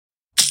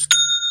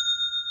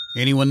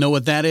Anyone know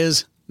what that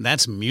is?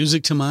 That's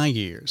music to my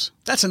ears.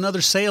 That's another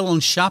sale on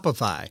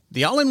Shopify,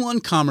 the all-in-one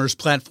commerce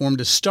platform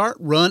to start,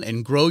 run,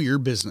 and grow your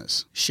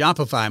business.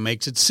 Shopify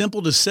makes it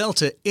simple to sell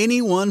to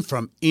anyone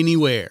from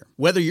anywhere.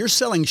 Whether you're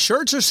selling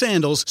shirts or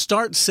sandals,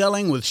 start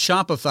selling with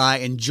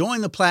Shopify and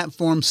join the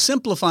platform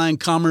simplifying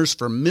commerce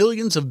for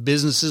millions of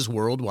businesses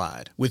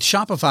worldwide. With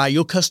Shopify,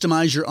 you'll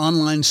customize your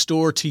online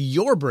store to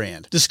your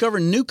brand,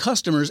 discover new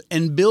customers,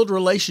 and build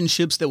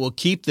relationships that will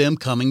keep them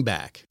coming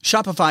back.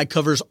 Shopify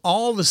covers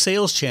all the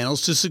sales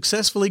channels to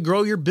successfully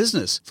grow your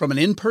business, from an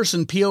in-person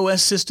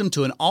POS system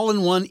to an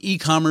all-in-one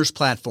e-commerce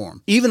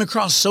platform, even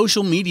across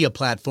social media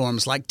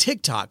platforms like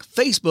TikTok,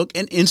 Facebook,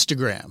 and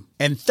Instagram.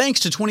 And thanks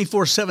to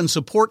 24/7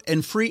 support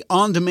and free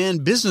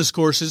on-demand business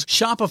courses,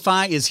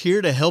 Shopify is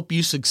here to help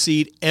you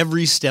succeed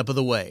every step of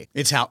the way.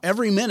 It's how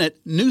every minute,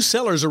 new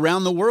sellers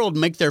around the world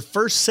make their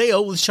first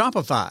sale with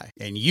Shopify.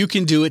 And you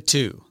can do it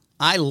too.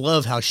 I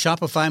love how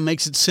Shopify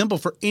makes it simple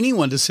for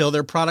anyone to sell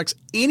their products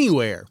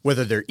anywhere.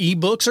 Whether they're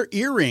ebooks or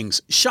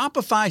earrings,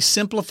 Shopify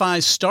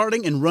simplifies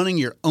starting and running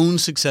your own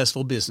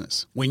successful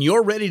business. When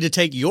you're ready to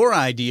take your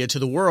idea to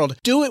the world,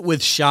 do it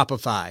with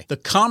Shopify, the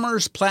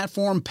commerce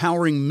platform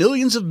powering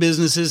millions of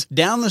businesses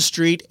down the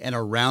street and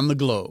around the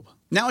globe.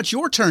 Now it's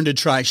your turn to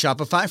try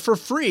Shopify for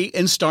free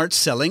and start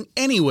selling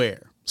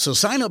anywhere. So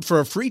sign up for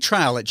a free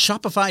trial at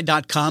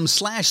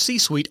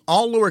shopify.com/C-Suite,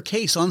 all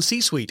lowercase on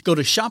C-Suite. Go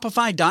to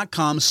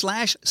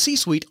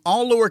shopify.com/C-Suite,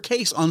 all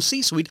lowercase on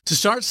C-Suite to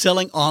start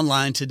selling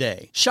online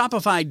today.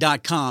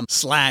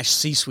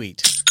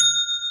 Shopify.com/C-Suite.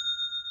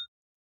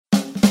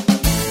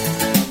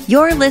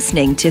 You're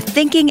listening to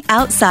Thinking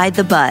Outside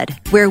the Bud,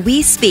 where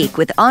we speak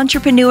with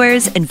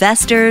entrepreneurs,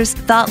 investors,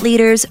 thought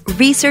leaders,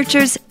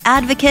 researchers,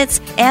 advocates,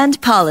 and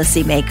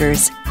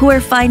policymakers who are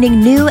finding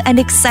new and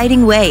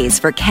exciting ways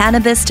for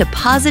cannabis to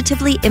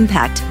positively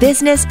impact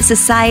business,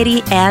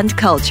 society, and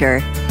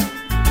culture.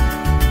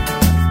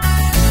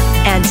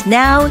 And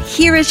now,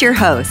 here is your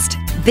host,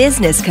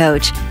 business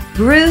coach,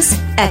 Bruce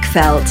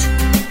Eckfeldt.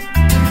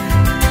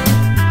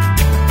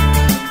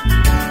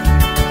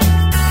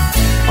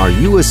 Are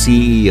you a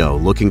CEO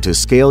looking to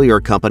scale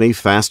your company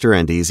faster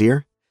and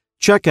easier?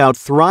 Check out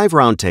Thrive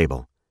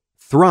Roundtable.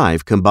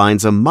 Thrive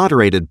combines a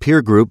moderated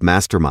peer group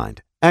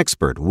mastermind,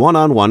 expert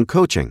one-on-one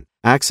coaching,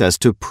 access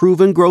to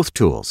proven growth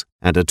tools,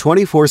 and a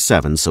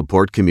 24/7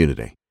 support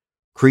community.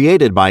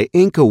 Created by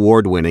Inc.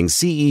 award-winning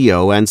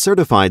CEO and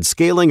certified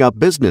scaling-up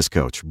business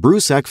coach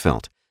Bruce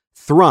Eckfeldt,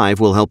 Thrive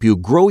will help you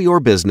grow your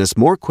business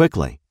more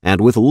quickly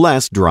and with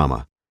less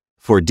drama.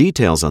 For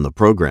details on the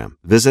program,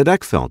 visit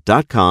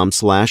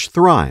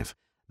eckfeldt.com/thrive.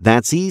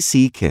 That's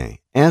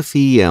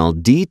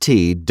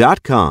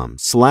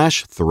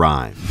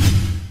ECKFELDT.com/thrive.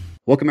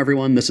 Welcome,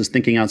 everyone. This is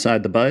Thinking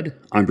Outside the Bud.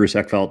 I'm Bruce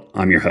Eckfeldt.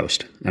 I'm your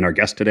host. And our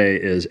guest today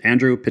is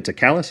Andrew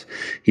Pitsikalis.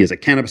 He is a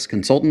cannabis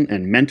consultant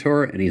and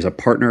mentor, and he's a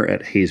partner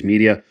at Hayes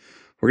Media.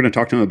 We're going to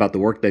talk to him about the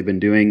work they've been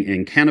doing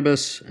in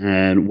cannabis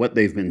and what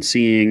they've been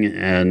seeing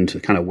and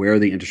kind of where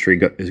the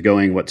industry is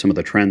going, what some of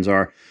the trends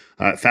are.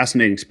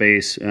 Fascinating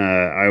space.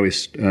 I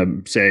always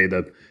say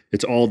that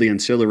it's all the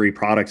ancillary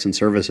products and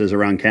services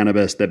around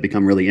cannabis that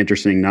become really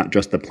interesting, not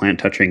just the plant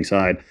touching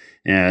side.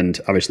 And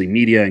obviously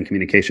media and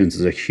communications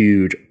is a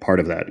huge part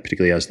of that,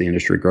 particularly as the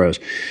industry grows.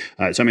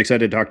 So I'm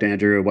excited to talk to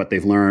Andrew, what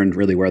they've learned,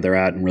 really where they're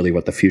at, and really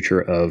what the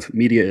future of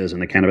media is in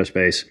the cannabis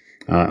space.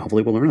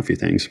 Hopefully we'll learn a few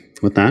things.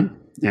 With that,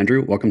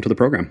 Andrew, welcome to the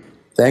program.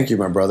 Thank you,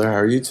 my brother. How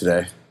are you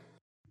today?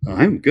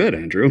 I'm good,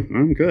 Andrew.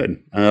 I'm good.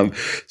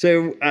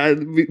 So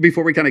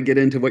before we kind of get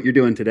into what you're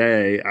doing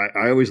today,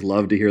 I always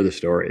love to hear the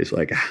stories.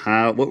 Like,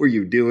 what were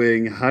you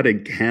doing? How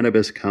did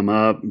cannabis come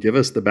up? Give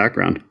us the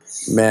background.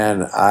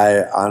 Man,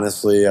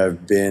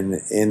 I've been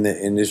in the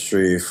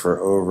industry for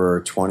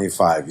over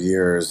 25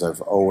 years. I've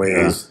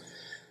always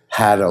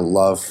had a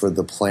love for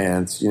the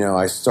plant. You know,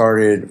 I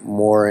started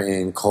more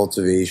in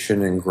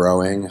cultivation and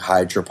growing,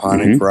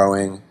 hydroponic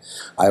growing.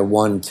 I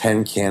won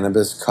 10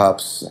 cannabis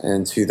cups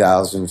in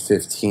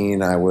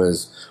 2015. I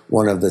was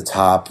one of the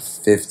top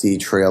 50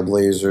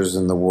 trailblazers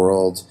in the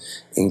world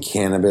in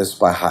cannabis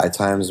by High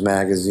Times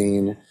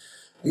magazine.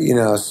 You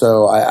know,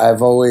 so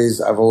I've always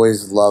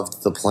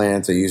loved the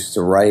plant. I used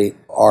to write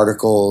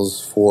articles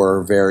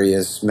for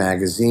various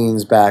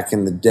magazines back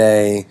in the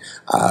day.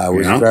 I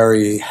was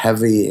very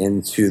heavy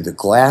into the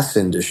glass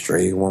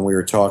industry. When we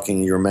were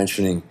talking, you were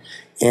mentioning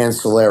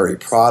ancillary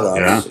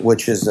products,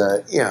 which is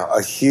a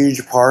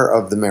huge part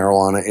of the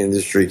marijuana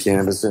industry,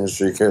 cannabis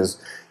industry, because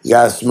you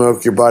got to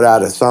smoke your butt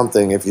out of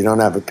something. If you don't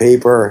have a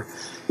paper,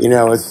 you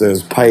know, it's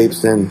those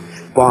pipes and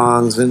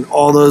bongs and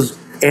all those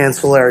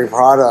ancillary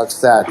products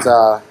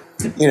that,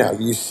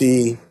 you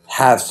see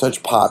have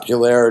such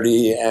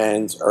popularity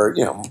and are,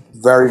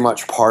 very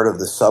much part of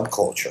the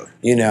subculture,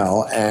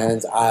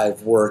 and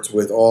I've worked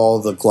with all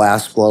the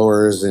glass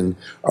blowers and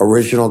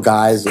original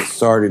guys that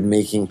started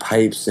making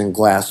pipes and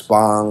glass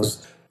bongs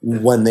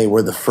when they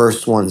were the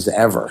first ones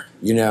ever,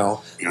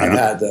 I've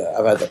had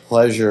the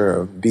pleasure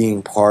of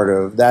being part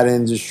of that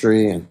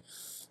industry and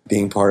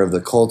being part of the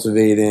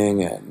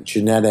cultivating and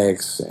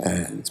genetics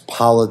and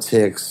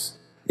politics,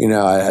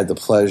 I had the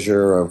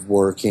pleasure of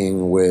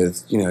working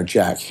with,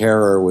 Jack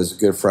Herer was a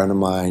good friend of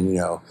mine,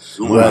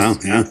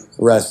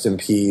 rest in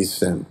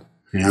peace, and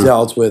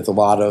dealt with a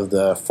lot of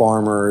the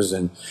farmers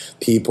and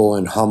people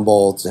in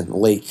Humboldt and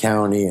Lake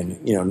County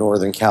and,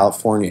 Northern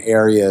California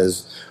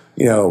areas,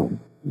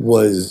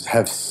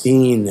 have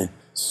seen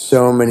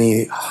so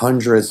many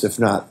hundreds, if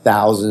not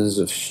thousands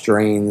of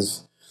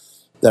strains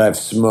that I've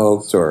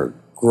smoked or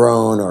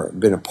grown or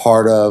been a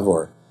part of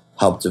or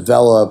helped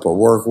develop or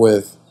work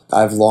with.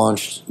 I've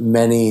launched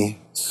many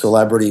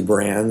celebrity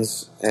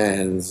brands,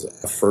 and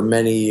for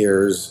many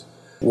years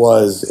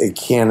was a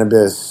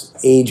cannabis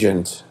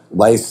agent,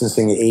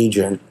 licensing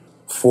agent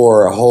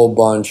for a whole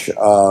bunch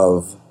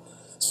of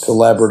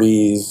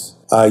celebrities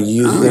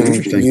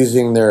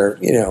using their,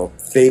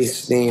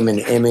 face, name, and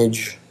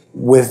image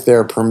with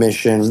their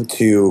permission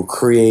to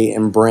create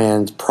and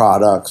brand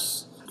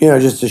products.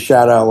 Just to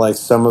shout out like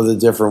some of the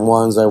different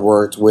ones I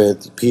worked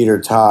with: Peter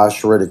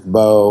Tosh, Riddick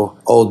Bowe,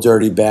 Old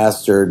Dirty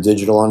Bastard,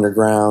 Digital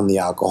Underground, The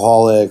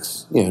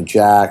Alcoholics,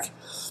 Jack,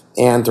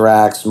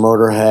 Anthrax,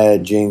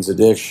 Motorhead, Jane's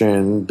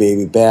Addiction,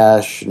 Baby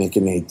Bash, Nick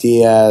and Nate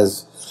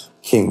Diaz,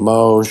 King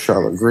Mo,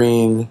 Charlotte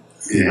Green,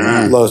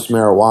 Los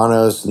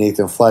Marijuanos,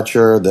 Nathan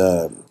Fletcher,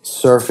 the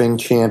surfing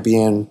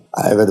champion.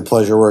 I've had the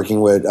pleasure of working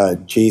with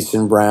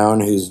Jason Brown,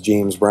 who's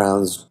James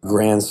Brown's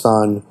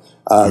grandson.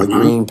 The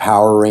Green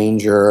Power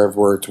Ranger I've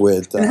worked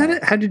with.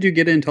 And how did you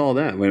get into all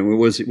that? What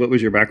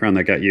was your background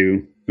that got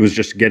you? It was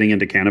just getting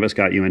into cannabis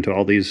got you into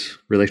all these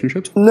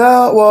relationships?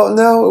 No,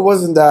 it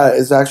wasn't that.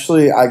 It's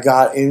actually I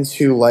got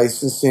into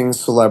licensing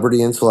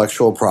celebrity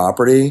intellectual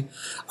property.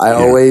 I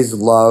always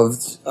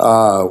loved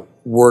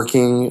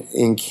working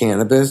in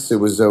cannabis.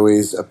 It was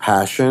always a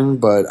passion,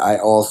 but I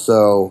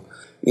also,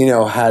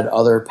 had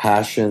other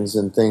passions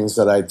and things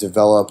that I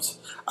developed.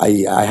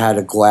 I had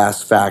a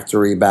glass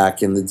factory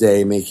back in the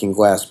day making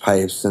glass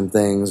pipes and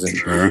things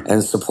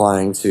and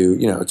supplying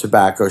to,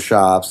 tobacco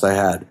shops. I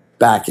had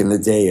back in the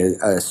day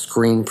a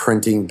screen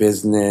printing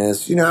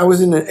business. I was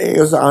an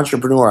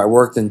entrepreneur. I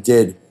worked and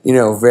did,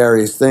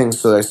 various things.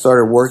 So I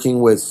started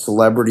working with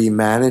celebrity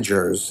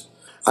managers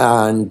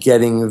on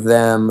getting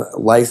them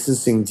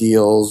licensing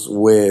deals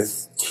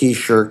with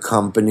T-shirt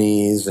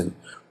companies and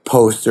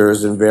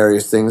posters and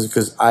various things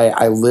because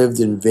I lived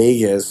in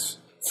Vegas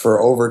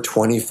for over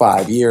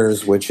 25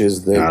 years, which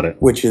is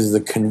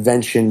the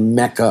convention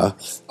mecca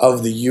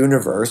of the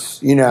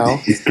universe,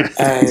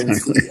 and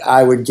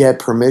I would get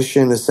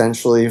permission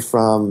essentially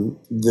from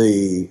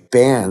the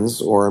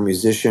bands or a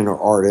musician or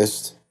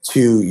artist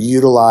to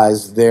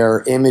utilize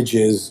their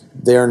images,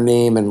 their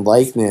name and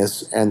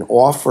likeness, and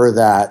offer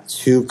that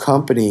to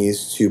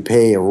companies to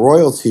pay a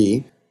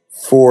royalty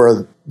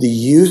for the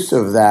use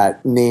of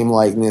that name,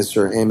 likeness,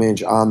 or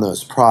image on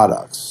those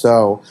products.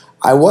 So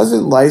I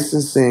wasn't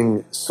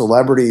licensing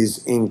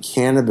celebrities in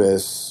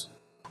cannabis.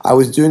 I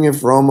was doing it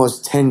for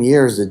almost 10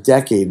 years, a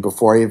decade,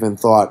 before I even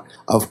thought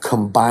of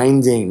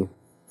combining,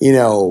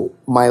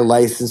 my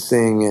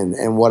licensing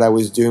and what I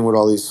was doing with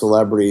all these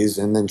celebrities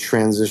and then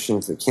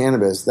transitioning to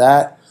cannabis.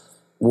 That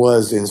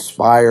was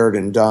inspired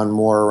and done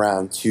more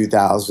around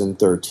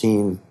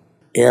 2013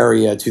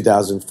 area,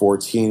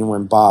 2014,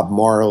 when Bob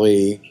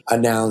Marley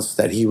announced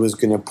that he was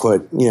going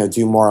to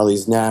do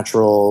Marley's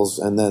Naturals,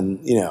 and then,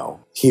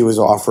 he was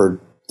offered,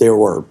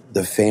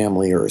 the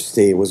family or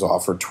estate was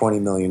offered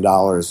 $20 million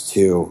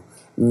to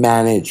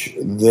manage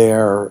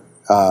their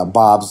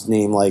Bob's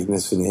name,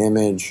 likeness, and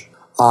image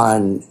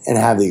on and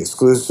have the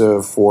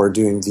exclusive for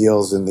doing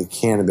deals in the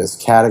cannabis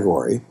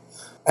category.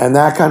 And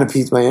that kind of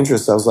piqued my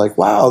interest. I was like,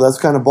 wow, that's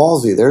kind of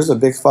ballsy. There's a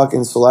big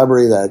fucking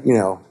celebrity that,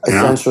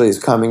 essentially is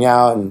coming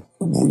out and,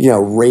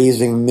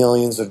 raising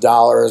millions of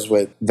dollars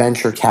with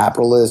venture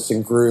capitalists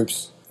and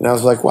groups. And I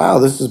was like, wow,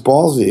 this is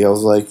ballsy. I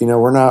was like,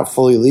 we're not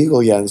fully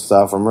legal yet and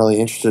stuff. I'm really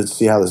interested to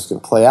see how this is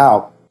going to play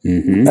out.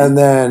 Mm-hmm. And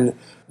then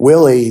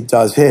Willie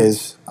does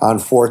his on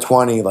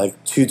 420, like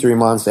 2-3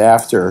 months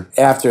after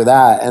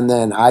that. And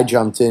then I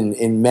jumped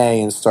in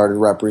May and started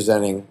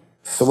representing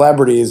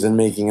celebrities and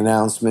making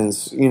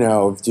announcements,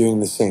 of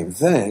doing the same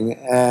thing.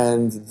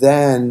 And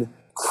then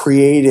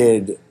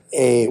created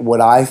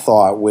what I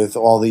thought, with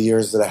all the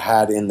years that I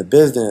had in the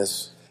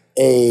business,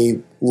 a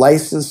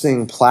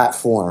licensing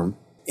platform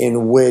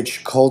in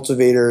which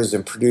cultivators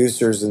and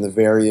producers in the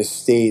various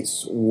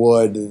states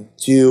would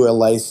do a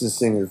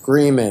licensing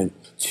agreement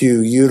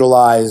to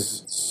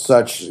utilize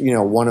such,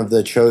 one of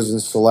the chosen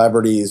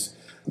celebrities,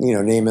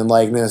 name and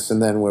likeness.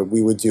 And then what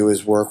we would do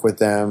is work with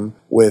them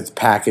with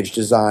package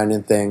design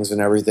and things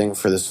and everything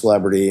for the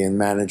celebrity and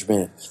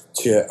management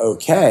to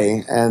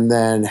and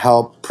then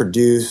help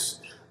produce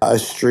a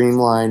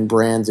streamlined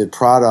branded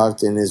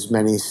product in as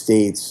many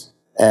states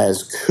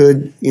as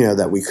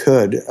that we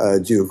could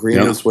do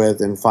agreements with,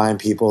 and find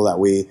people that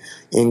we,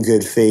 in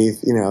good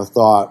faith,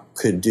 thought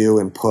could do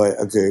and put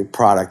a good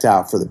product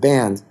out for the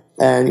band.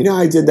 And,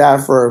 I did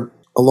that for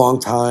a long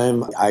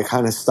time. I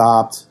kind of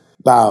stopped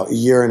about a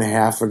year and a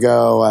half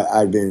ago.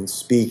 I'd been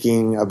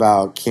speaking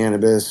about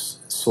cannabis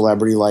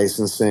celebrity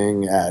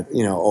licensing at,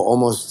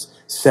 almost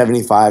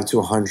 75 to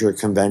 100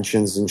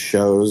 conventions and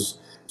shows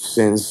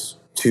since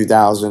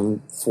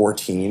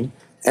 2014.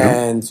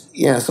 And,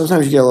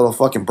 sometimes you get a little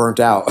fucking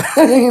burnt out.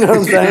 You know what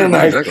I'm saying?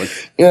 Like,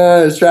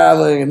 exactly.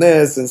 Traveling and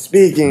this and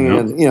speaking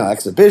and,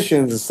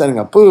 exhibitions and setting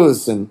up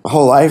booths. And my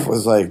whole life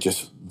was like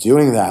just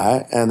doing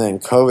that. And then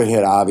COVID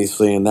hit,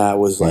 obviously. And that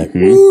was like,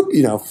 whoop,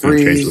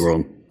 freeze. Changed the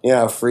world.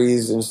 Yeah,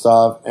 freeze and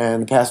stuff.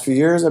 And the past few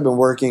years, I've been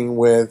working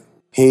with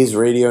Hayes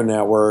Radio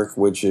Network,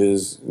 which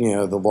is, one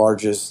of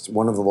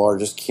the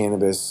largest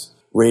cannabis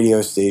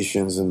radio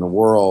stations in the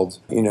world,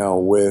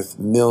 with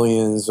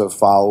millions of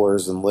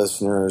followers and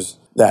listeners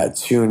that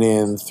tune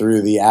in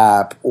through the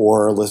app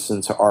or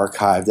listen to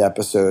archived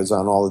episodes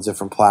on all the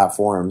different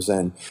platforms.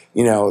 And,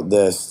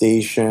 the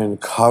station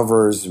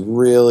covers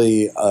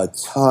really a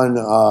ton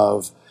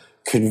of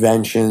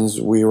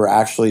conventions. We were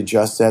actually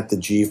just at the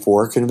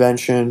G4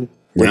 convention,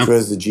 which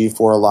was the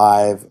G4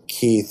 Live.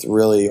 Keith,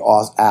 really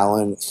awesome,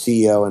 Allen,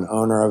 CEO and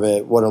owner of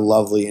it. What a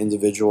lovely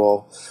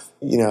individual,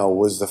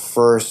 was the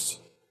first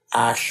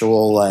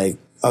actual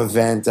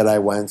event that I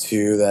went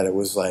to that it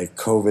was like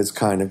COVID's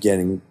kind of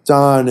getting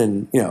done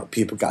and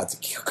people got to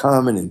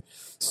come in and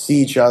see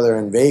each other.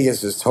 And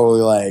Vegas is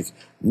totally like,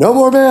 no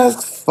more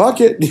masks, fuck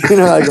it.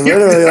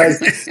 Literally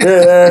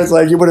it's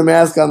like you put a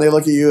mask on, they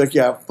look at you like you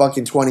have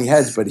fucking 20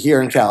 heads. But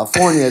here in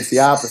California, it's the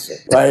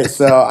opposite, right?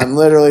 So I'm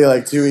literally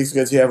 2 weeks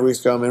ago, 2.5 weeks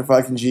ago, I'm in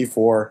fucking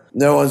G4.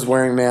 No one's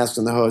wearing masks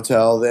in the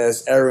hotel.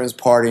 Everyone's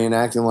partying,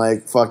 acting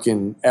like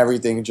fucking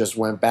everything just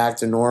went back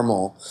to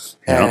normal.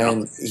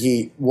 And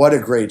what a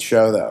great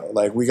show though.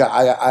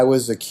 I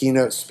was a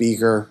keynote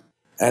speaker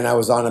and I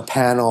was on a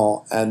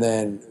panel and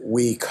then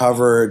we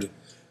covered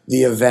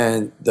the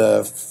event.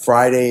 The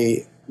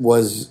Friday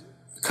was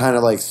kind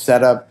of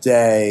setup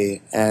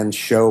day and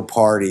show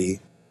party.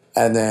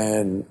 And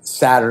then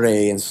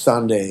Saturday and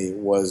Sunday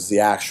was the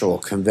actual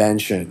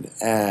convention.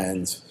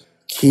 And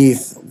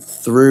Keith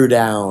threw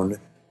down.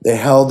 They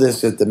held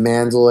this at the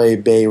Mandalay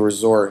Bay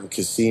Resort and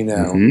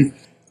Casino. Mm-hmm.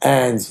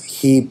 And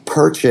he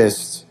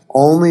purchased,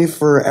 only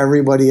for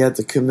everybody at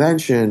the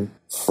convention,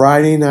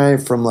 Friday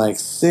night from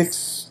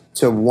 6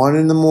 to 1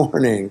 in the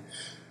morning,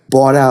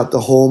 bought out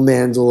the whole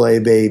Mandalay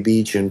Bay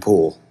beach and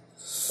pool.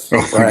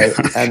 Oh, right?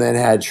 And then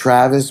had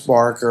Travis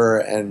Barker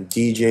and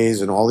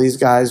DJs and all these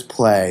guys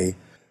play.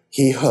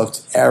 He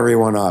hooked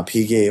everyone up.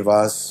 He gave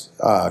us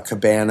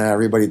Cabana,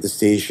 everybody at the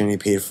station. They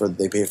paid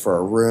for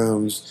our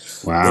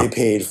rooms. Wow. They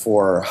paid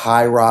for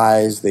High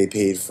Rise. They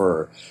paid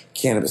for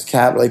Cannabis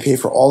Capital. They paid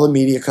for all the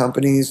media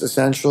companies,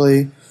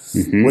 essentially,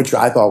 which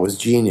I thought was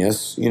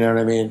genius. You know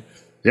what I mean?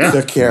 Yeah.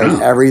 Took care of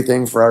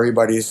everything for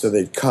everybody so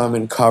they'd come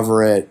and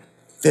cover it,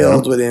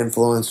 filled with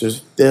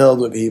influencers, filled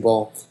with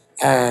people.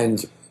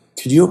 And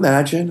could you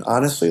imagine,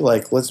 honestly,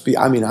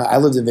 I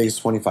lived in Vegas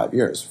 25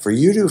 years. For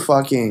you to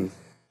fucking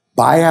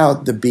buy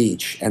out the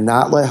beach and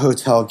not let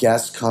hotel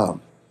guests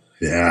come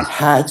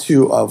had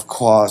to have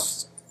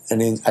cost,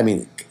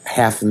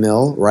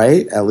 $500,000,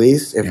 right? At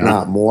least, if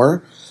not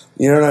more.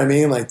 You know what I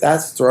mean?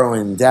 That's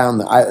throwing down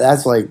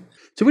that's like.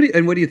 So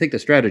what do you think the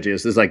strategy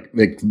is? Is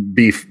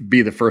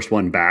be the first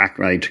one back,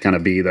 right? To kind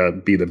of be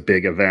the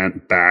big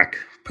event back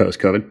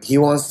post-COVID? He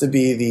wants to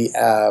be the,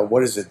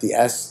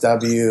 the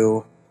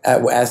SW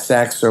at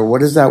SX, or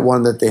what is that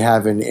one that they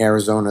have in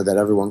Arizona that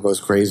everyone goes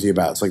crazy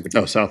about? It's like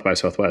South by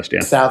Southwest, yeah.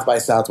 South by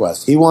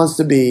Southwest. He wants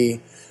to be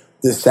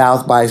the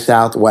South by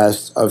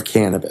Southwest of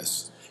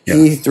cannabis. Yeah.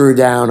 He threw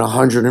down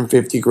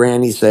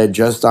 $150,000, he said,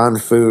 just on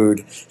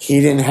food.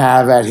 He didn't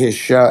have at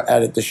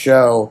the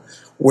show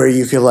where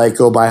you could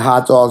go buy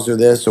hot dogs or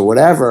this or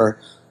whatever.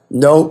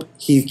 Nope.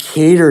 He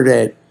catered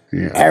it.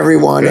 Yeah.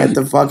 Everyone at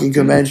the fucking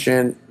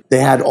convention, they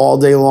had all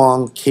day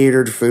long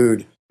catered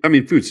food. I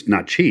mean, food's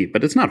not cheap,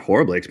 but it's not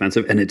horribly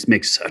expensive, and it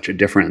makes such a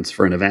difference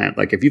for an event.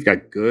 If you've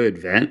got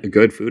good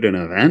food in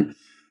an event,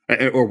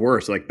 or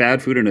worse,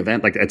 bad food in an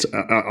event,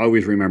 I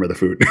always remember the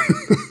food.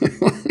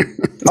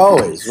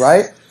 Always,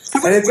 right?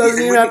 And it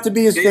doesn't even have to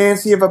be as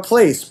fancy of a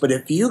place, but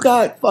if you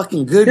got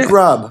fucking good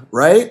grub,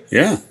 right?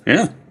 Yeah.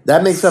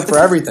 That makes up for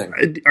everything.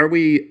 Are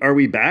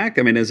we back?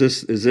 I mean, is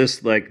this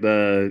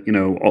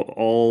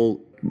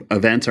all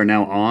events are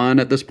now on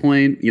at this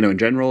point, in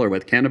general, or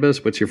with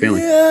cannabis? What's your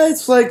feeling? Yeah,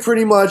 it's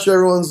pretty much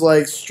everyone's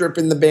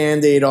stripping the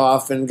Band-Aid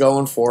off and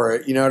going for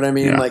it. You know what I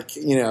mean?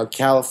 Yeah.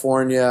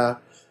 California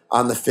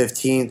on the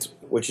 15th,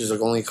 which is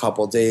only a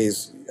couple of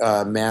days,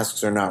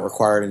 masks are not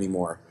required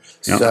anymore.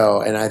 Yep.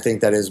 So, and I think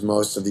that is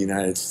most of the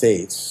United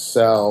States.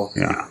 So,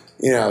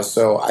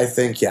 so I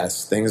think,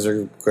 yes, things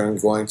are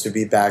going to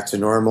be back to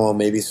normal.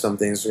 Maybe some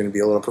things are going to be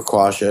a little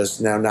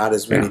precautious. Now, not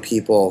as many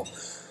people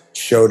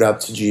showed up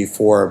to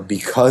G4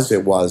 because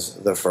it was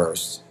the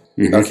first.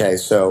 Mm-hmm. Okay,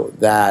 so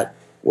that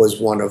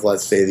was one of,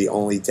 let's say, the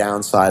only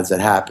downsides that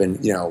happened,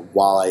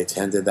 while I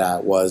attended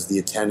that, was the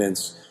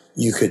attendance,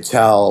 you could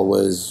tell,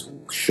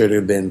 could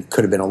have been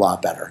a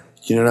lot better.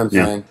 You know what I'm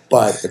saying?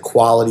 But the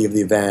quality of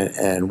the event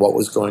and what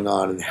was going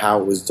on and how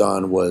it was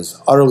done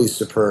was utterly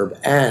superb.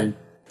 And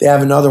they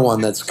have another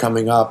one that's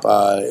coming up.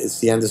 It's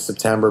the end of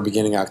September,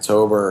 beginning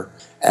October.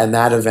 And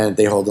that event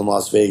they hold in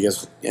Las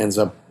Vegas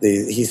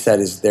he said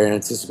they're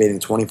anticipating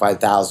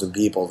 25,000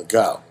 people to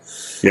go.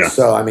 Yeah.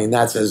 So, I mean,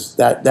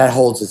 that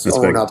holds its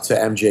own big. up to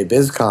MJ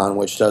BizCon,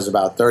 which does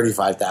about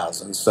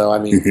 35,000. So, I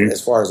mean,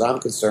 as far as I'm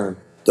concerned,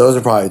 those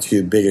are probably the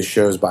two biggest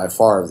shows by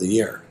far of the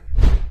year.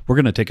 We're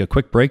going to take a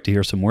quick break to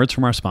hear some words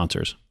from our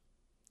sponsors.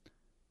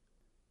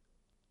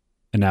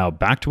 And now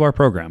back to our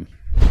program.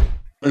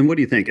 And what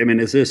do you think? I mean,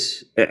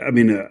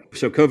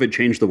 so COVID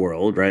changed the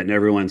world, right? And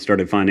everyone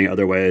started finding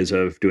other ways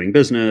of doing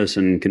business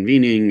and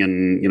convening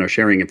and,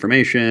 sharing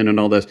information and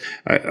all this.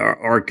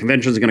 Are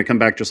conventions going to come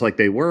back just like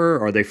they were?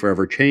 Are they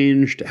forever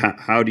changed?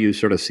 How do you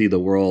sort of see the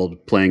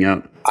world playing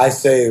out? I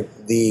say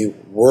the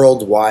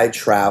worldwide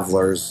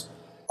travelers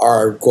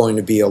are going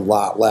to be a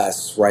lot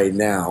less right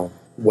now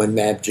when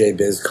MJ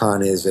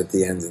BizCon is at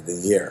the end of the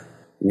year.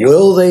 Yep.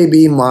 Will they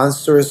be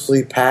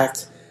monstrously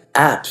packed?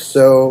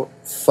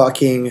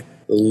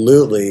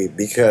 Absolutely,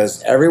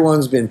 because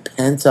everyone's been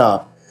pent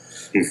up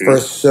for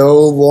so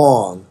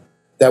long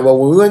that when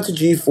we went to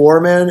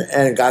G4, man,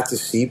 and got to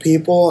see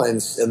people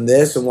and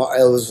this and what,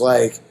 it was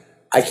like,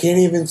 I can't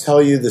even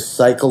tell you the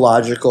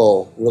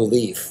psychological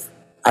relief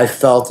I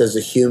felt as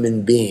a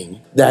human being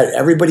that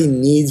everybody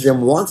needs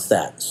and wants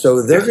that.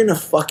 So they're going to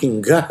fucking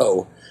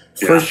go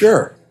for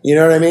sure. You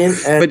know what I mean?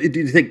 But do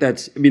you think do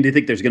you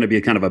think there's going to be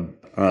a kind of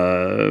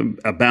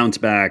a bounce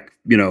back,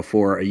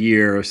 for a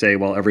year, say,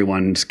 while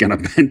everyone's kind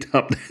of pent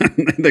up,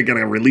 they're going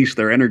to release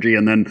their energy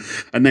and then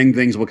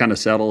things will kind of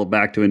settle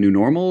back to a new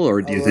normal?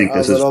 Or do you think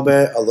this is a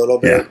little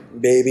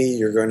bit, baby?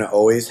 You're going to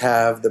always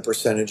have the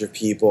percentage of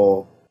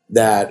people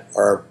that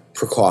are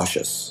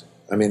precautious.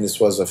 I mean, this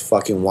was a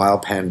fucking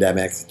wild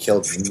pandemic,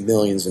 killed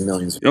millions and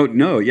millions. Oh,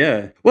 no,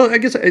 yeah. Well, I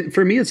guess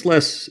for me, it's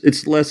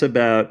less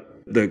about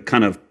the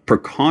kind of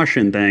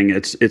precaution thing.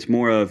 It's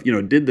more of,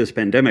 did this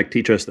pandemic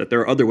teach us that there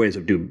are other ways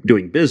of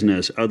doing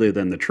business other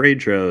than the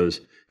trade shows?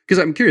 Because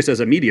I'm curious, as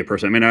a media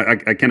person, I mean,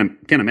 I can't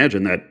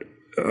imagine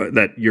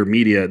that your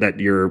media,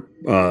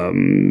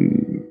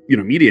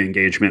 media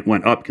engagement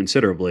went up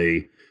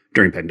considerably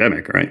during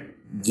pandemic, right?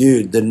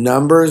 Dude, the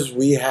numbers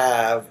we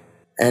have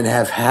and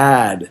have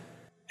had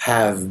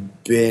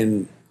have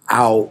been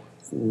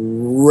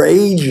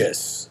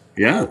outrageous.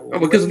 Yeah,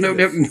 because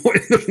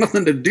there's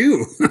nothing to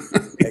do.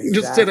 You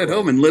just sit at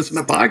home and listen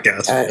to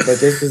podcasts. But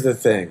this is the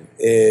thing,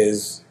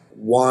 is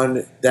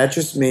one, that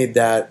just made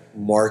that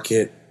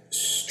market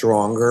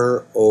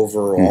stronger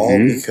overall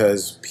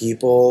because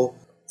people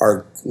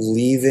are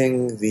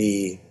leaving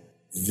the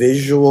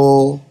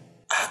visual.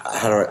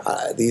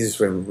 Let me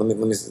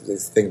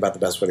think about the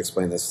best way to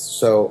explain this.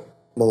 So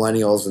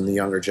millennials and the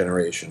younger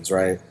generations,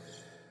 right?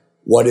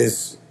 What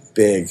is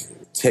big?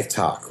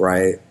 TikTok,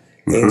 right?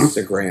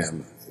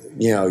 Instagram.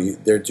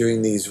 They're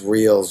doing these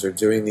reels, they're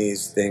doing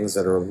these things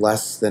that are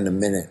less than a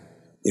minute.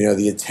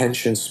 The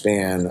attention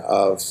span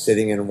of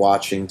sitting and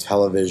watching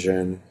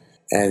television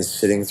and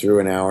sitting through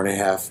an hour and a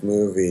half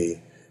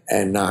movie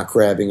and not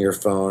grabbing your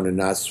phone and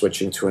not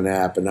switching to an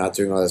app and not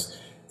doing all this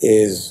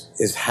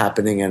is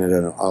happening at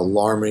an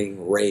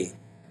alarming rate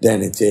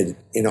than it did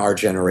in our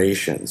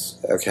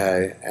generations,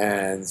 okay?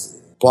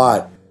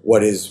 But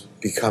what is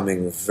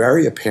becoming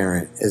very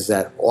apparent is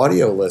that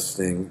audio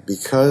listening,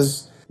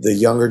 because the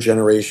younger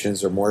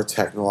generations are more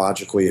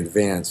technologically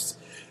advanced,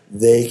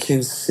 they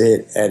can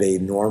sit at a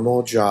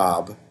normal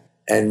job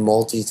and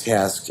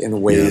multitask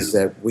in ways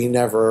that we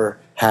never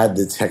had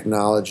the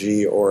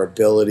technology or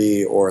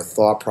ability or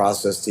thought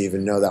process to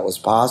even know that was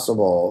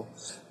possible,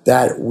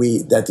 that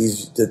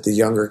the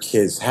younger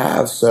kids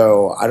have.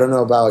 So I don't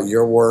know about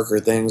your work or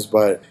things,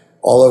 but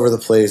all over the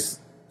place,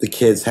 the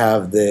kids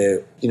have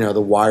the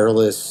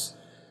wireless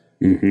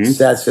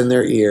sets in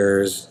their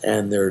ears,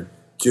 and they're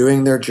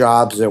doing their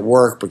jobs at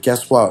work. But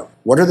guess what?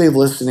 What are they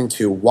listening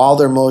to while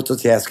they're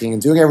multitasking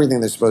and doing everything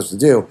they're supposed to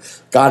do?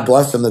 God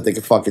bless them that they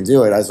can fucking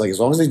do it. I was like, as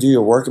long as they do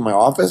your work in my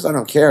office, I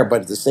don't care.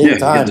 But at the same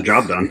time, get the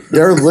job done.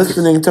 They're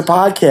listening to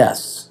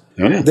podcasts.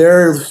 Oh, yeah.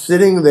 They're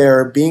sitting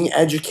there being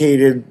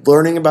educated,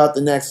 learning about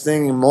the next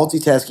thing and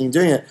multitasking,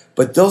 doing it.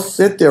 But they'll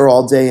sit there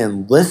all day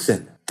and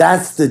listen.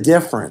 That's the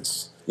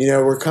difference.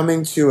 We're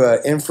coming to an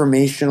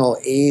informational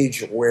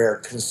age where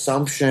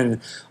consumption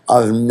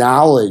of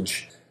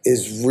knowledge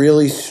is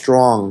really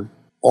strong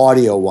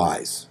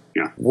audio-wise,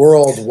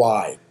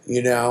 worldwide,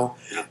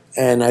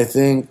 And I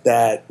think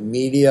that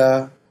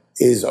media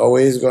is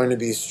always going to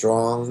be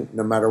strong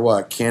no matter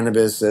what.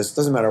 Cannabis, this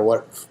doesn't matter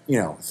what,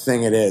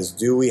 thing it is.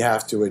 Do we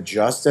have to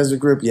adjust as a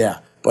group? Yeah.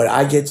 But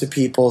I get to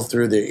people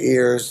through their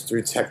ears,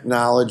 through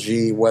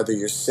technology, whether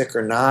you're sick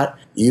or not,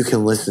 you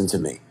can listen to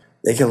me.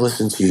 They can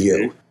listen to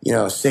you.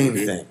 Same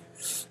thing.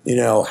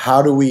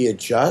 How do we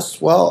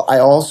adjust? Well, I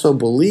also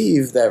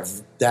believe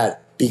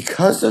that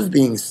because of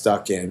being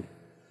stuck in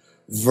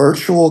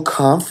virtual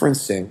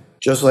conferencing,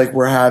 just like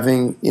we're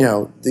having,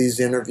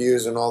 these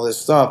interviews and all this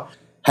stuff,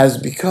 has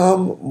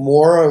become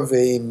more of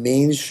a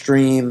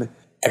mainstream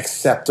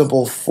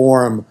acceptable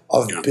form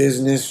of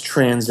business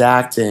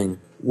transacting,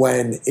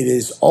 when it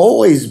has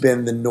always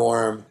been the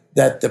norm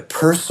that the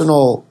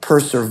personal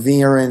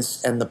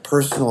perseverance and the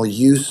personal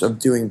use of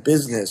doing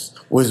business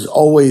was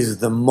always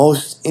the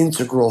most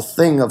integral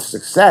thing of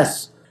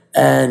success.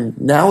 And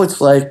now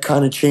it's like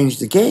kind of changed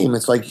the game.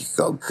 It's like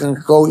you can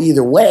go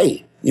either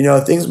way. You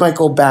know, things might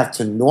go back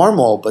to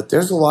normal, but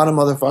there's a lot of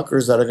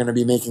motherfuckers that are going to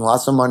be making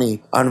lots of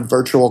money on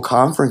virtual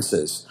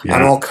conferences,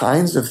 on all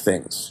kinds of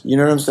things. You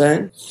know what I'm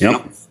saying?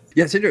 Yep.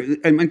 Yeah, so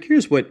I'm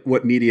curious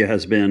what media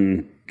has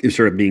been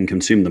sort of being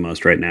consumed the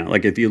most right now.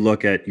 Like if you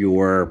look at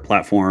your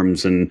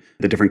platforms and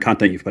the different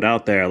content you've put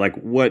out there, like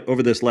what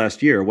over this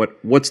last year,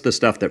 what's the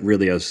stuff that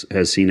really has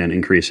seen an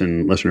increase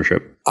in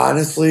listenership?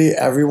 Honestly,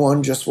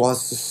 everyone just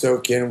wants to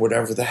soak in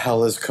whatever the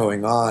hell is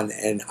going on.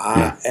 And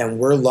and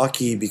we're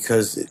lucky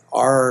because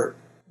our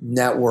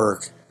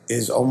network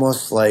is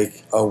almost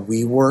like a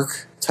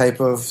WeWork type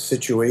of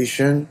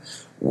situation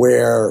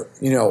where,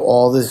 you know,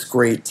 all this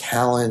great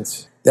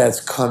talent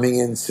that's coming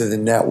into the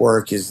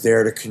network is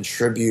there to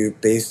contribute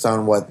based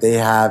on what they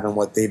have and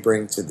what they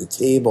bring to the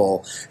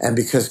table. And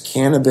because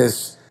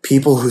cannabis,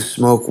 people who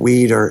smoke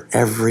weed are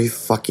every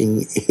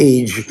fucking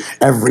age,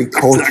 every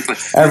culture,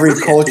 every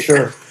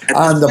culture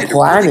on the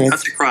planet.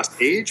 Cuts across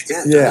age?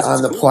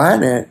 On the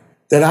planet,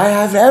 that I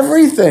have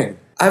everything.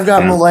 I've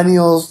got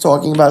millennials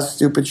talking about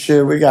stupid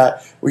shit. We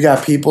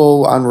got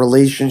people on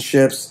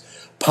relationships,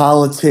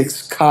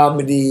 politics,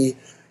 comedy,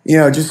 you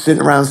know, just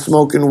sitting around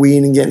smoking weed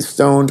and getting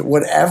stoned,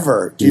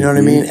 whatever. Do you know what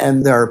I mean?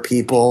 And there are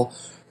people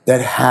that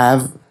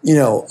have, you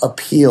know,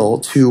 appeal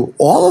to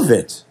all of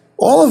it.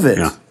 All of it.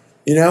 Yeah.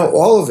 You know,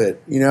 all of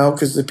it. You know,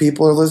 because the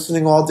people are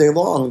listening all day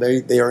long.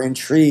 They are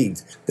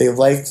intrigued. They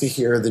like to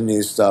hear the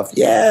new stuff.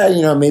 Yeah,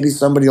 you know, maybe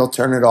somebody will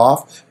turn it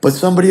off, but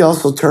somebody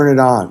else will turn it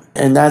on.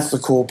 And that's the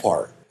cool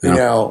part. Yeah. You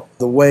know,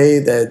 the way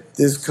that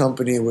this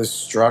company was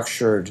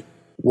structured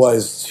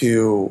was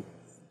to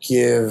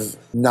give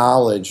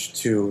knowledge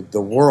to the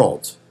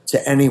world,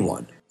 to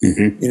anyone,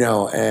 you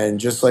know, and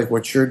just like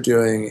what you're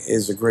doing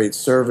is a great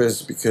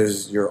service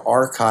because you're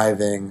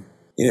archiving,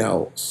 you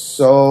know,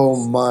 so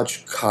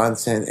much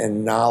content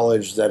and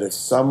knowledge that if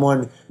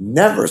someone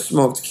never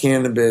smoked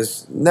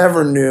cannabis,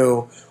 never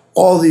knew,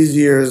 all these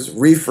years,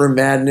 reefer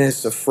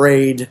madness,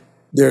 afraid,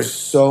 there's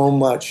so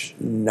much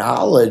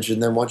knowledge.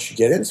 And then once you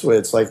get into it,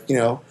 it's like, you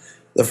know,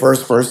 the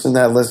first person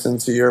that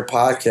listened to your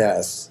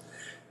podcast,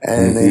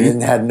 and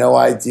they had no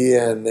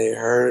idea, and they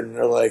heard, and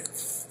they're like,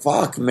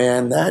 fuck,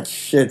 man, that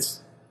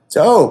shit's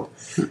dope.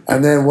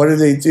 And then what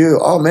do?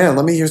 Oh, man,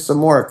 let me hear some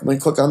more. Let me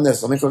click on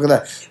this. Let me click on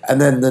that.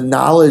 And then the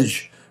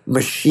knowledge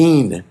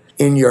machine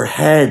in your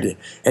head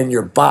and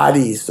your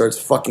body starts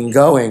fucking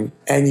going,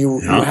 and you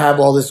have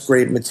all this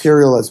great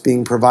material that's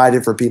being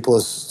provided for people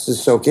to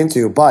soak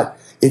into. But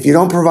if you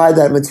don't provide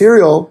that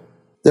material,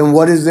 then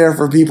what is there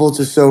for people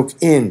to soak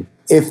in?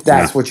 If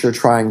that's what you're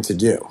trying to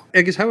do.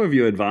 I guess, how have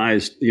you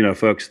advised, you know,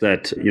 folks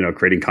that, you know,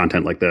 creating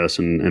content like this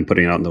and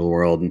putting it out into the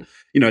world, and,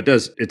 you know,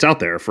 it's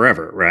out there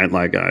forever, right?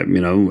 Like, you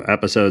know,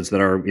 episodes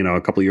that are, you know,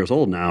 a couple of years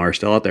old now are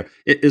still out there.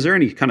 Is there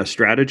any kind of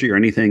strategy or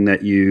anything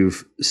that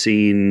you've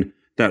seen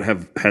that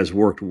has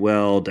worked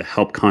well to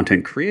help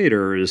content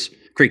creators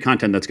create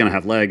content that's going to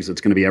have legs, that's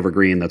going to be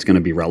evergreen, that's going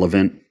to be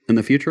relevant in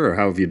the future? Or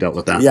how have you dealt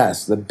with that?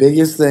 Yes. The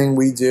biggest thing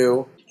we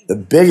do,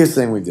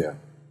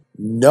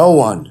 no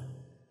one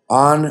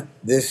on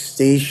this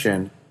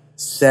station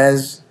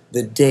says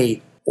the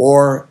date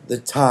or the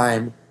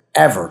time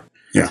ever.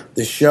 Yeah.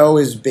 The show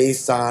is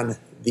based on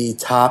the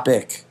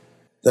topic,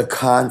 the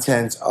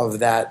content of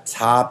that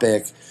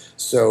topic.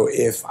 So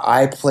if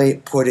I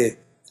put it,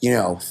 you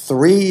know,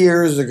 3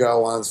 years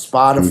ago on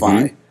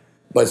Spotify,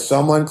 but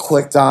someone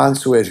clicked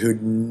onto it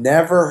who'd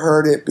never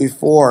heard it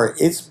before,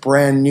 it's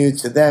brand new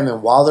to them.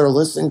 And while they're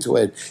listening to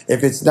it,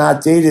 if it's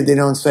not dated, they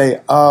don't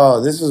say,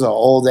 oh, this is an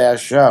old ass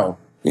show.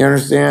 You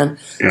understand?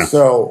 Yeah.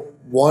 So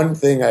one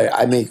thing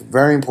I make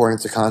very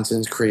important to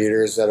content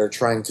creators that are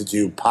trying to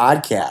do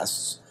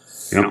podcasts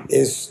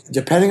is,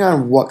 depending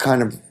on what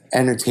kind of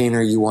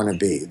entertainer you want to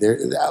be.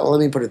 Let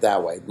me put it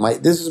that way.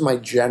 This is my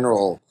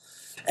general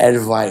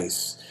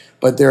advice.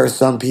 But there are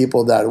some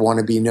people that want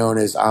to be known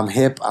as, I'm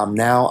hip, I'm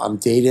now, I'm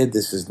dated,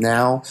 this is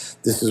now,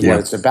 this is what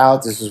it's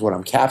about, this is what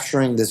I'm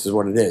capturing, this is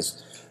what it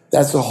is.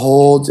 That's a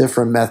whole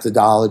different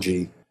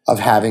methodology of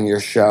having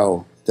your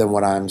show than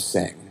what I'm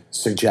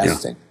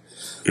suggesting.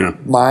 Yeah.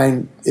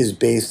 Mine is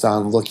based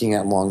on looking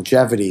at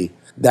longevity.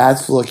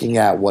 That's looking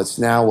at what's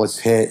now, what's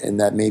hit, and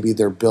that maybe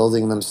they're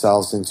building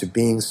themselves into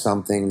being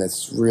something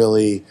that's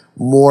really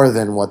more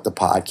than what the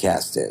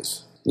podcast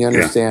is. You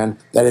understand?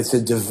 That it's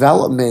a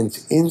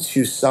development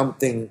into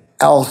something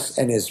else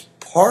and is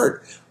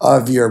part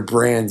of your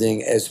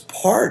branding, as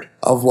part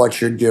of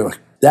what you're doing.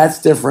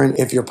 That's different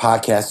if your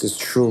podcast is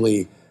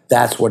truly,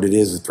 that's what it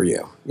is for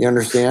you. You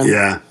understand?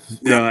 Yeah.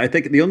 No, I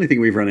think the only thing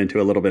we've run into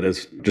a little bit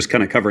is just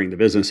kind of covering the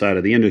business side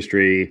of the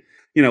industry.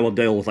 You know, we'll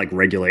deal with like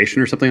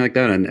regulation or something like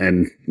that,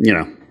 and you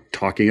know,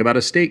 talking about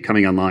a state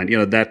coming online. You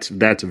know, that's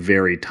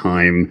very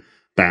time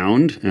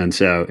bound, and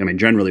so I mean,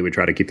 generally we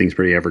try to keep things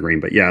pretty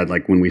evergreen. But yeah,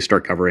 like when we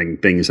start covering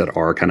things that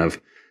are kind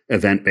of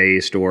event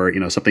based or,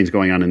 something's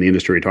going on in the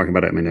industry, talking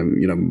about it. I mean,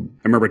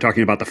 I remember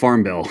talking about the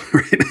Farm Bill,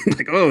 right?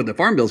 Like, oh, the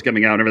Farm Bill's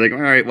coming out and everything.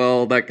 All right,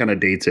 well, that kind of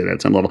dates it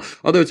at some level.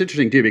 Although it's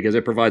interesting too, because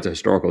it provides a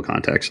historical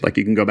context. Like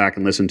you can go back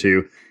and listen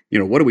to,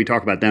 what did we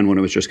talk about then when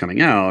it was just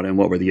coming out, and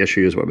what were the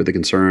issues, what were the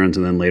concerns,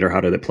 and then later,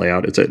 how did it play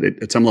out?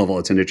 At some level,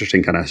 it's an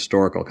interesting kind of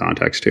historical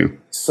context too.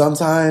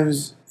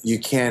 Sometimes you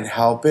can't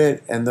help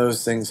it, and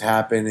those things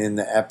happen in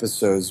the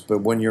episodes.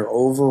 But when your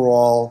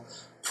overall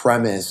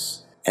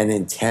premise and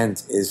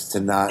intent is to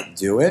not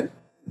do it,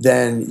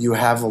 then you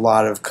have a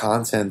lot of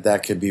content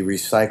that could be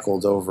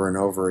recycled over and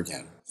over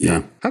again.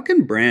 Yeah. How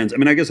can brands,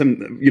 I guess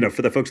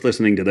for the folks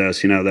listening to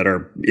this, that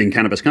are in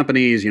cannabis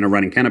companies,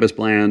 running cannabis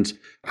plans,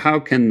 how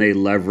can they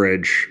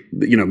leverage,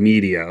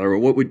 media, or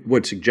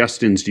what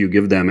suggestions do you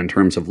give them in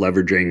terms of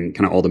leveraging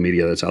kind of all the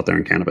media that's out there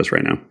in cannabis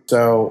right now?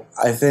 So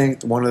I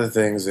think one of the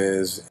things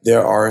is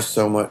there is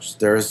so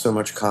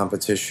much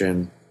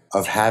competition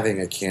of having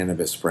a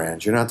cannabis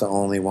brand. You're not the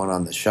only one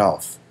on the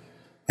shelf.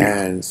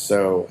 And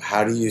so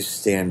how do you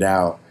stand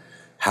out?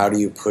 How do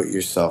you put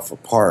yourself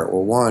apart?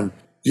 Well, one,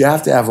 you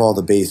have to have all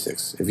the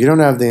basics. If you don't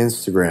have the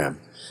Instagram,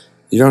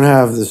 you don't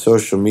have the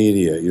social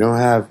media, you don't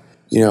have,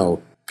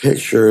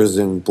 pictures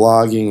and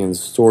blogging and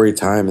story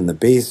time and the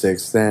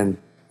basics, then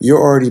you're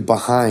already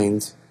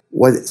behind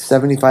what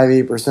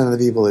 75-80% of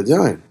the people are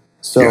doing.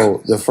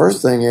 So the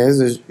first thing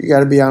is you got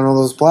to be on all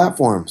those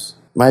platforms.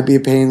 Might be a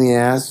pain in the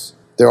ass.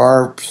 There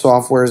are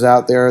softwares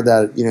out there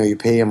that, you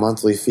pay a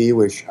monthly fee,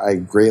 which I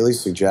greatly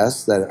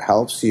suggest, that it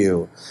helps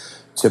you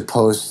to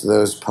post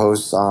those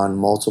posts on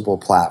multiple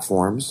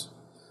platforms.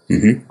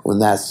 Mm-hmm. When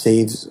that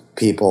saves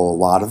people a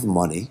lot of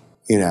money,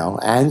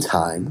 and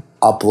time,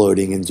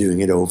 uploading and doing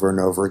it over and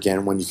over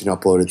again, when you can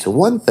upload it to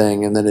one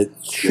thing and then it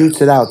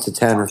shoots it out to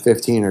 10 or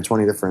 15 or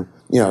 20 different,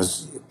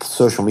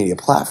 social media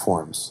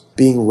platforms.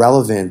 Being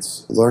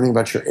relevant, learning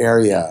about your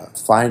area,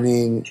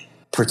 finding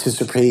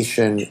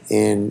participation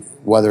in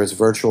whether it's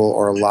virtual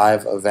or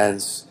live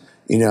events,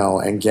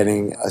 and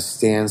getting a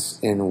stance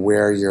in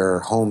where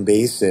your home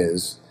base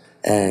is,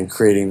 and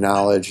creating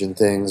knowledge and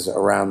things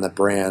around the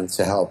brand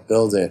to help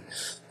build it,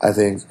 I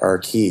think are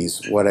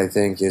keys. What I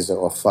think is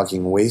a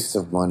fucking waste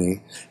of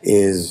money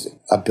is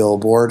a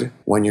billboard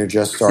when you're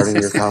just starting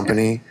your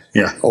company.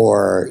 Yeah.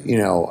 Or,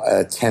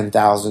 a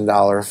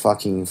 $10,000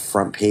 fucking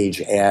front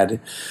page ad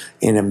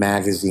in a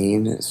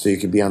magazine so you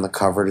could be on the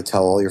cover to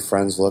tell all your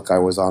friends, look, I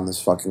was on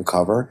this fucking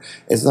cover.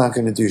 It's not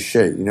going to do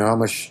shit. You know how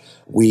much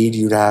weed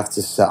you'd have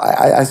to sell?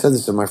 I said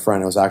this to my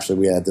friend.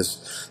 We had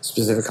this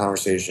specific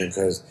conversation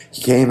because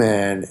he came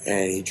in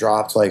and he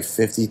dropped like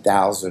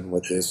 $50,000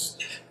 with this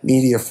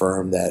media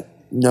firm that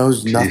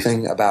knows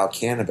nothing about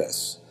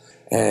cannabis.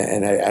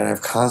 And I'm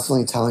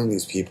constantly telling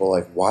these people,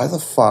 like, why the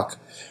fuck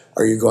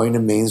are you going to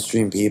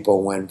mainstream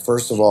people when,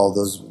 first of all,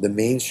 the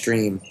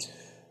mainstream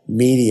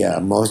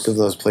media, most of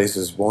those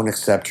places won't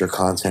accept your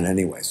content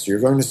anyway. So you're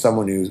going to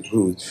someone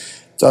who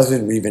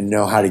doesn't even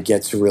know how to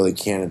get to really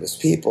cannabis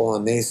people,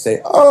 and they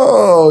say,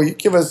 oh, you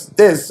give us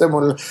this, and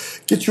we'll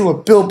get you a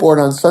billboard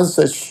on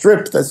Sunset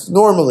Strip that's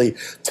normally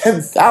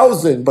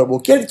 $10,000, but we'll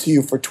get it to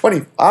you for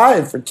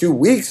 $25 for 2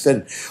 weeks,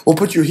 and we'll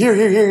put you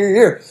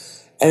here.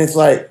 And it's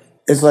like,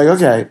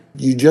 okay,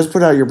 you just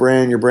put out your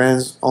brand. Your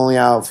brand's only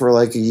out for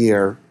like a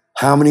year.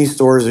 How many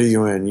stores are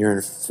you in? You're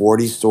in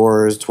 40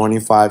 stores,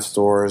 25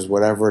 stores,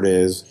 whatever it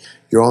is.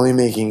 You're only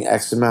making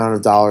X amount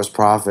of dollars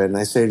profit. And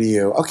I say to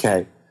you,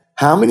 okay,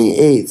 how many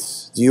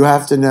eighths do you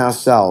have to now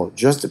sell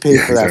just to pay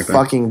for that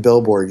fucking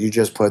billboard you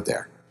just put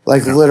there?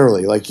 Like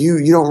literally, like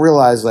you don't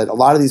realize that a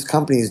lot of these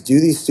companies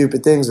do these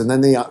stupid things and then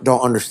they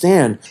don't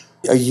understand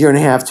a year and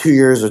a half, 2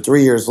 years, or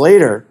 3 years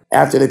later,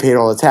 after they paid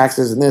all the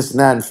taxes and this and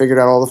that and figured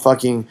out all the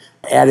fucking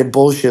added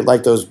bullshit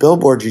like those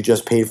billboards you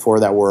just paid for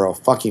that were a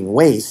fucking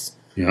waste.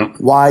 Yeah.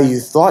 Why you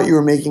thought you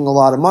were making a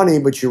lot of money,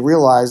 but you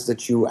realized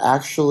that you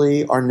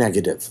actually are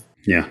negative.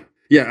 Yeah.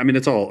 Yeah. I mean,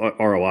 it's all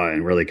ROI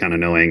and really kind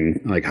of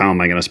knowing, like, how am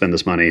I going to spend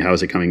this money? How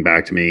is it coming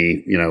back to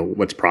me?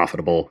 What's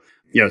profitable?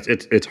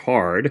 It's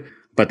hard,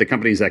 but the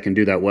companies that can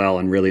do that well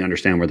and really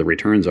understand where the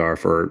returns are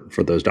for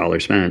those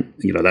dollars spent,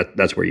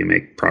 that's where you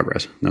make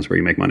progress. That's where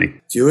you make money.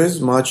 Do as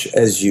much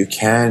as you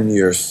can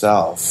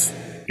yourself.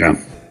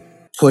 Yeah.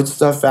 Put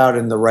stuff out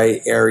in the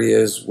right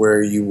areas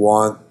where you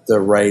want the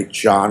right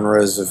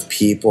genres of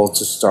people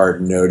to start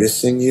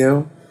noticing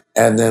you.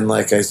 And then,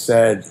 like I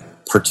said,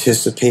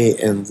 participate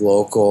in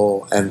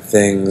local and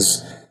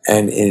things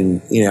and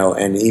in,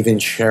 and even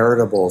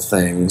charitable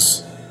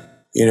things,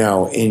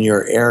 in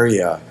your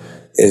area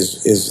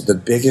is the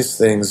biggest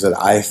things that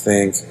I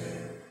think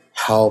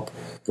help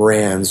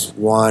brands.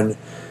 One,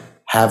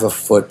 have a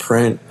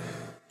footprint.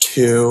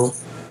 Two,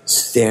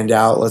 stand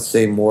out, let's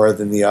say, more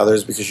than the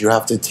others, because you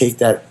have to take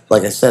that,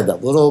 like I said,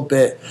 that little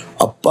bit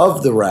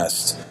above the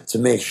rest to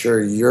make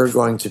sure you're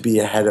going to be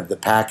ahead of the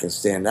pack and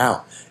stand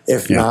out.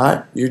 If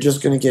not, you're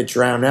just going to get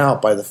drowned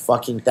out by the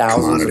fucking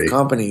thousands of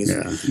companies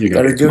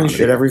that are doing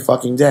shit every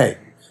fucking day.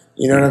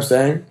 You know what I'm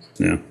saying?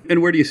 Yeah.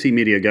 And where do you see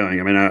media going?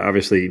 I mean,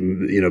 obviously,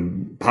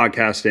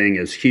 podcasting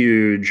is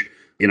huge.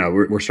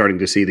 we're starting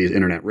to see these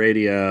internet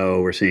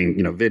radio. We're seeing,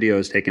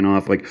 videos taking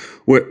off. Like,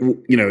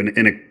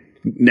 in a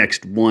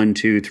next 1,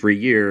 2, 3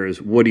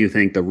 years, what do you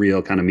think the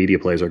real kind of media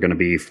plays are going to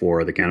be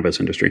for the cannabis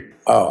industry?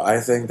 Oh, I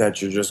think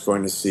that you're just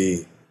going to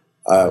see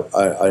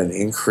an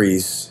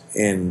increase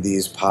in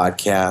these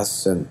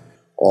podcasts and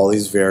all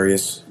these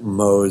various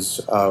modes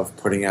of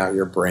putting out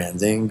your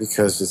branding,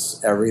 because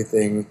it's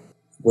everything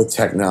with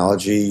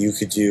technology you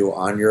could do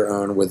on your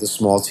own with a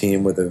small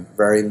team with a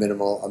very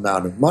minimal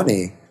amount of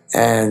money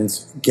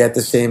and get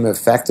the same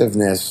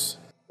effectiveness,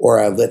 or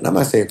I'm not going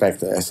to say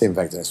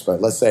effectiveness,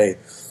 but let's say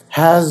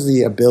has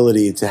the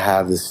ability to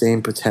have the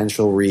same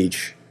potential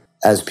reach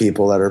as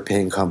people that are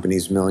paying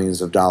companies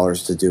millions of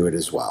dollars to do it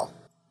as well.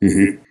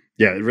 Mm-hmm.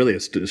 Yeah, it really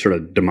is sort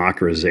of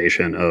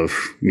democratization of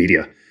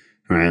media,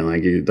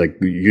 right?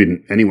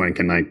 Anyone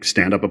can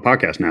stand up a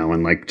podcast now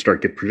and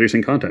start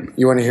producing content.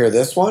 You want to hear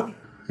this one?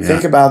 Yeah.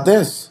 Think about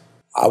this.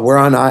 We're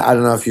on, I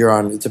don't know if you're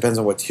on, it depends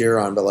on what tier you're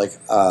on, but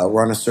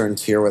we're on a certain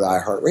tier with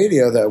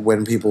iHeartRadio that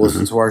when people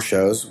listen to our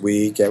shows,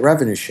 we get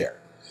revenue share.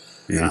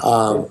 Yeah.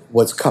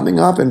 What's coming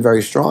up and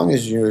very strong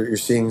is you're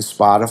seeing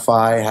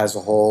Spotify has a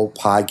whole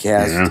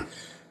podcast. Yeah.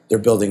 They're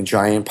building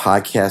giant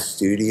podcast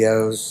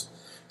studios.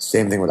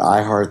 Same thing with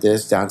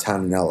iHeart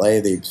downtown in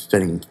LA. They're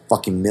spending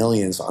fucking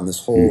millions on this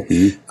whole,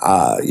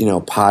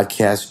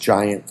 podcast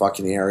giant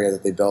fucking area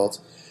that they built.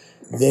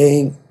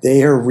 They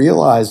are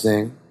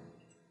realizing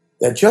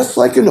that just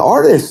like an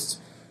artist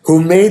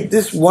who made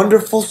this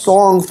wonderful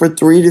song for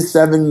 3 to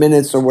 7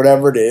 minutes or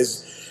whatever it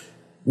is,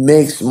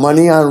 makes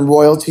money on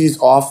royalties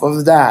off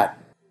of that,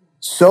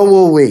 so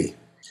will we.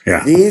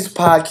 Yeah. These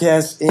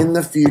podcasts in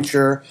the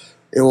future,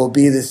 it will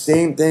be the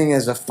same thing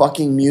as a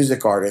fucking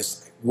music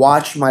artist.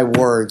 Watch my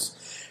words.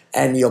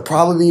 And you'll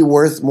probably be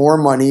worth more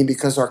money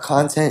because our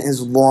content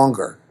is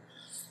longer.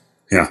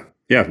 Yeah.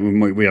 Yeah.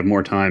 We have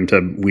more time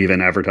to weave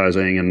in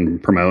advertising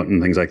and promote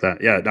and things like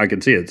that. Yeah, I can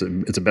see it.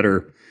 It's a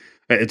better,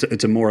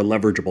 it's a more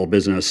leverageable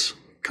business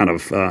kind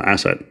of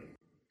asset.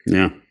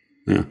 Yeah.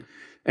 Yeah.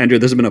 Andrew,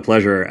 this has been a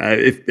pleasure.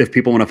 If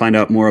people want to find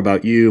out more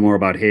about you, more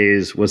about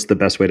Haze, what's the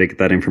best way to get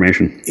that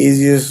information?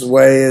 Easiest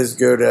way is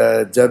go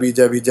to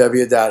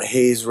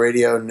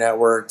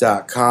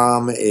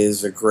www.hazeradionetwork.com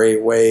is a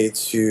great way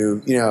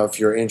to, if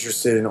you're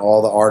interested in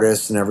all the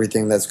artists and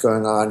everything that's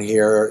going on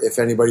here. If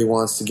anybody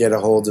wants to get a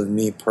hold of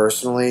me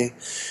personally,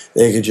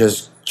 they could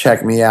just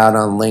check me out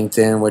on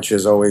LinkedIn, which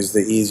is always the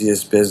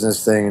easiest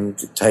business thing,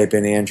 and type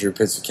in Andrew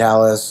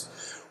Pitsikalis,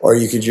 or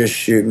you could just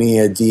shoot me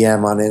a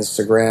DM on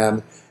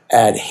Instagram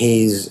at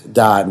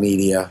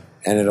haze.media,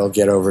 and it'll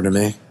get over to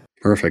me.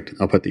 Perfect.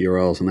 I'll put the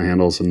URLs and the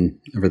handles and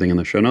everything in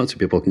the show notes so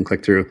people can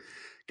click through,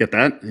 get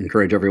that.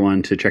 Encourage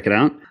everyone to check it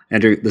out.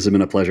 Andrew, this has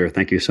been a pleasure.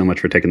 Thank you so much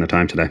for taking the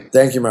time today.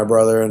 Thank you, my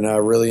brother, and I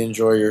really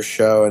enjoy your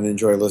show and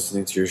enjoy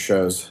listening to your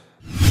shows.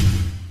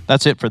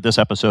 That's it for this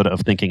episode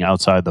of Thinking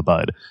Outside the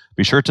Bud.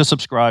 Be sure to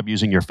subscribe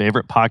using your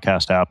favorite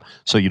podcast app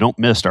so you don't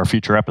miss our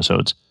future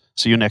episodes.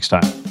 See you next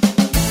time.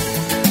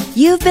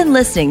 You've been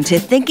listening to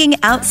Thinking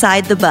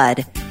Outside the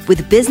Bud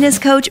with business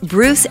coach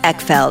Bruce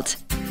Eckfeldt.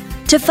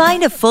 To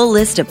find a full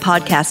list of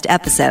podcast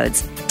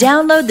episodes,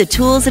 download the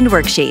tools and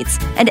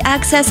worksheets, and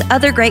access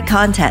other great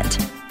content,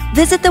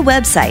 visit the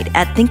website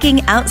at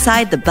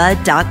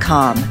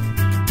thinkingoutsidethebud.com.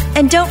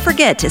 And don't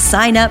forget to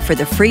sign up for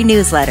the free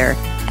newsletter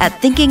at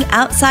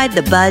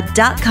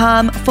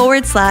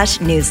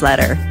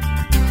thinkingoutsidethebud.com/newsletter.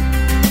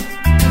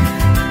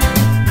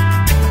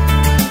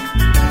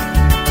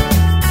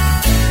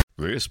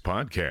 This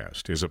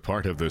podcast is a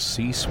part of the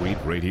C-Suite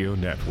Radio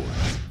Network.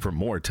 For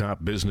more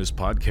top business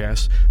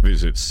podcasts,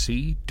 visit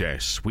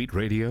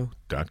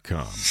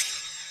c-suiteradio.com.